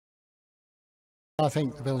I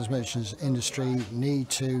think the builders merchants industry need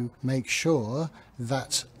to make sure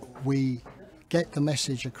that we get the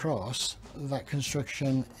message across that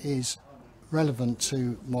construction is relevant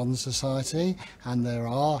to modern society, and there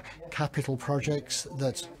are capital projects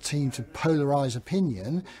that seem to polarise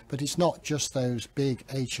opinion, but it's not just those big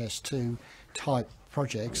HS2 type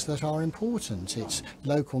projects that are important. It's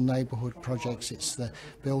local neighbourhood projects, it's the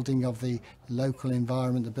building of the local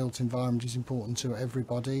environment. The built environment is important to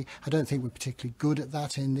everybody. I don't think we're particularly good at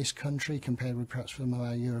that in this country compared with perhaps some of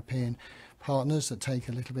our European partners that take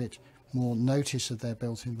a little bit more notice of their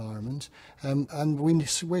built environment, and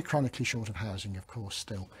we're chronically short of housing, of course,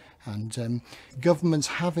 still, and governments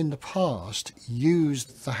have in the past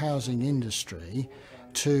used the housing industry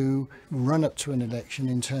to run up to an election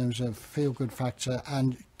in terms of feel-good factor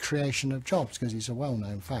and creation of jobs, because it's a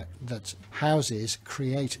well-known fact that houses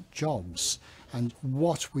create jobs. And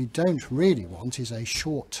what we don't really want is a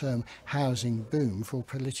short-term housing boom for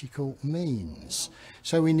political means.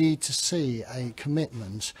 So we need to see a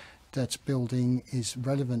commitment that building is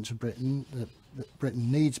relevant to Britain, that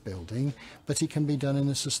Britain needs building, but it can be done in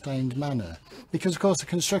a sustained manner. Because, of course, the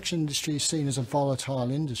construction industry is seen as a volatile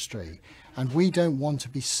industry, and we don't want to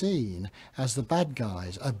be seen as the bad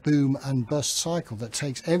guys, a boom and bust cycle that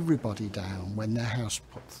takes everybody down when their house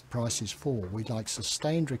prices fall. We'd like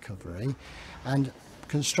sustained recovery and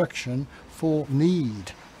construction for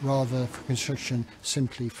need, rather for construction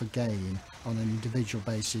simply for gain on an individual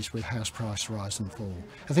basis with house price rise and fall.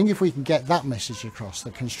 I think if we can get that message across,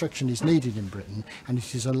 that construction is needed in Britain and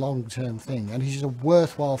it is a long-term thing and it is a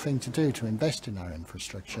worthwhile thing to do to invest in our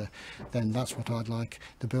infrastructure, then that's what I'd like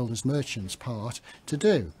the builders merchants part to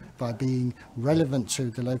do, by being relevant to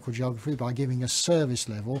the local geography, by giving a service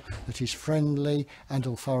level that is friendly and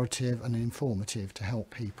authoritative and informative to help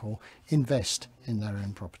people invest in their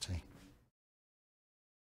own property.